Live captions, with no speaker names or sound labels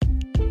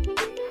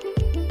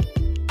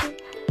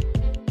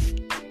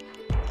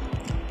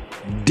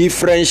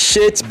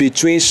Differentiate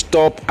between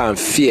stop and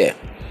fear.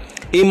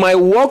 In my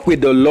work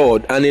with the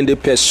Lord and in the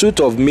pursuit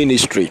of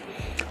ministry,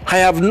 I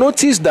have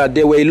noticed that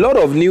there were a lot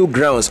of new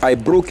grounds I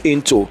broke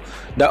into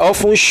that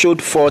often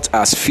showed forth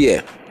as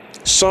fear.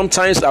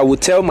 Sometimes I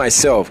would tell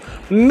myself,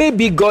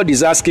 maybe God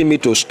is asking me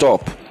to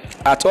stop.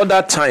 At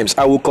other times,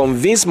 I will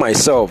convince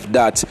myself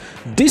that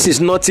this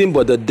is nothing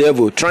but the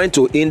devil trying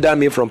to hinder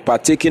me from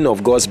partaking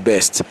of God's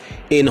best.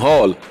 In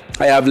all,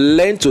 I have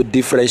learned to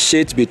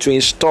differentiate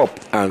between stop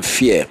and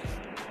fear.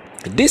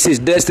 This is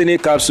Destiny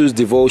Capsules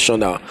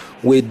Devotional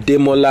with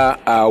Demola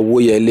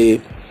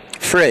Awoyele.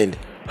 Friend,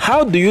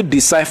 how do you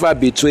decipher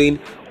between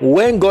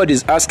when God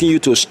is asking you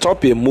to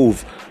stop a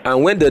move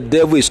and when the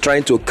devil is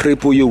trying to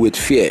cripple you with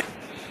fear?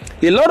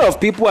 A lot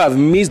of people have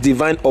missed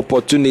divine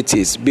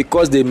opportunities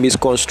because they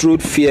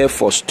misconstrued fear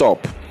for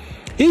stop.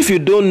 If you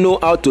don't know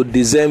how to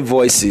discern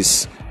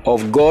voices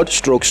of God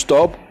stroke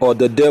stop or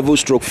the devil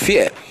stroke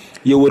fear,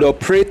 you would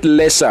operate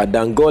lesser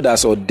than God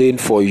has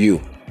ordained for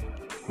you.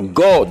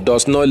 God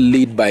does not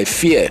lead by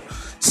fear.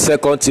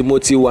 2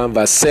 Timothy 1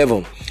 verse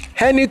 7.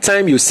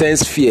 Anytime you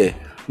sense fear,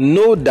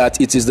 know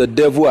that it is the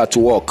devil at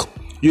work.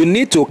 You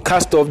need to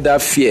cast off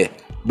that fear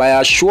by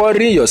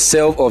assuring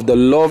yourself of the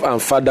love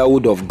and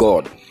fatherhood of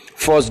God.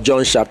 1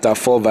 John chapter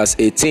 4 verse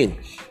 18.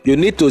 You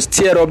need to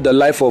stir up the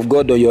life of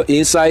God on your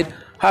inside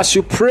as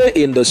you pray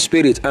in the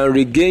spirit and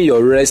regain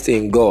your rest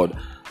in God.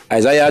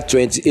 Isaiah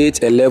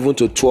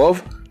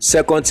 28:11-12,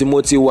 2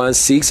 Timothy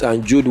 1:6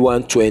 and Jude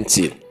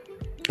 1:20.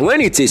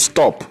 When it is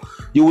stop,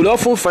 you will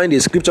often find a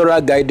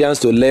scriptural guidance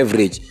to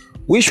leverage,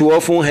 which will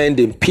often end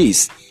in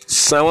peace.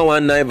 Psalm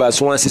 119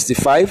 verse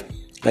 165,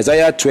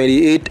 Isaiah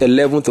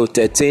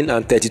 28:11-13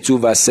 and 32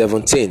 verse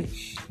 17.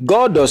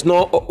 God does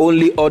not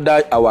only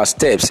order our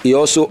steps, he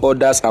also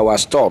orders our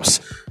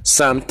stops.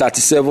 Psalm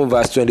 37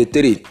 verse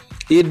 23.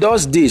 He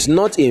does this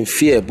not in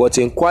fear, but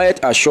in quiet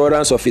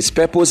assurance of his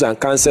purpose and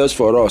counsels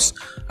for us,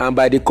 and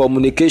by the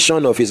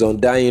communication of his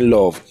undying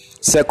love.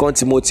 2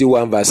 Timothy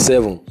 1 verse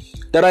 7.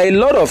 There are a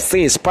lot of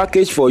things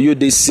packaged for you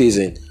this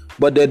season,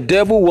 but the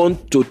devil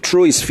wants to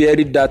throw his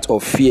fiery dart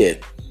of fear.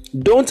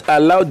 Don't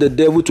allow the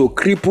devil to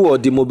cripple or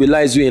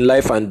demobilize you in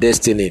life and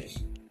destiny.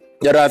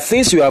 There are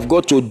things you have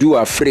got to do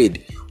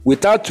afraid,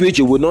 without which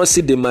you will not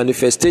see the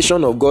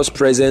manifestation of God's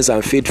presence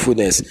and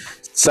faithfulness.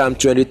 Psalm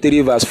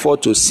 23 verse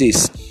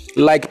 4-6.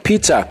 Like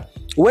Peter,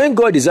 when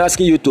God is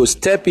asking you to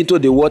step into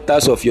the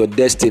waters of your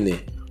destiny,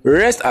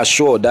 rest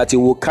assured that he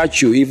will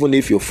catch you even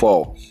if you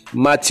fall.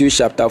 Matthew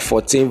chapter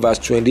 14 verse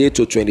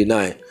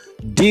 28-29.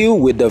 Deal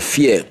with the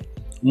fear.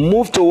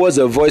 Move towards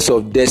the voice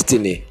of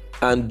destiny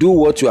and do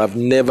what you have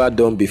never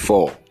done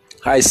before.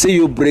 I see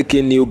you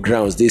breaking new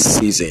grounds this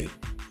season.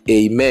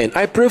 Amen.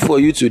 I pray for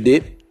you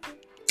today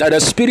that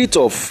the spirit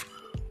of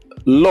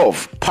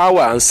love,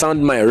 power, and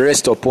sound mind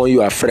rest upon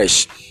you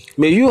afresh.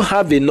 May you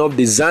have enough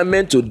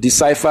discernment to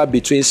decipher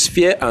between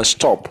fear and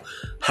stop,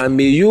 and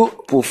may you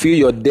fulfill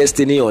your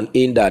destiny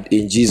unhindered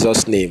in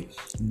Jesus' name.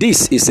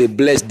 This is a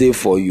blessed day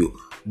for you.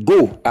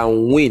 Go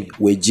and win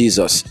with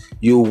Jesus.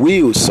 You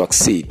will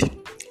succeed.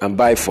 And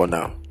bye for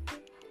now.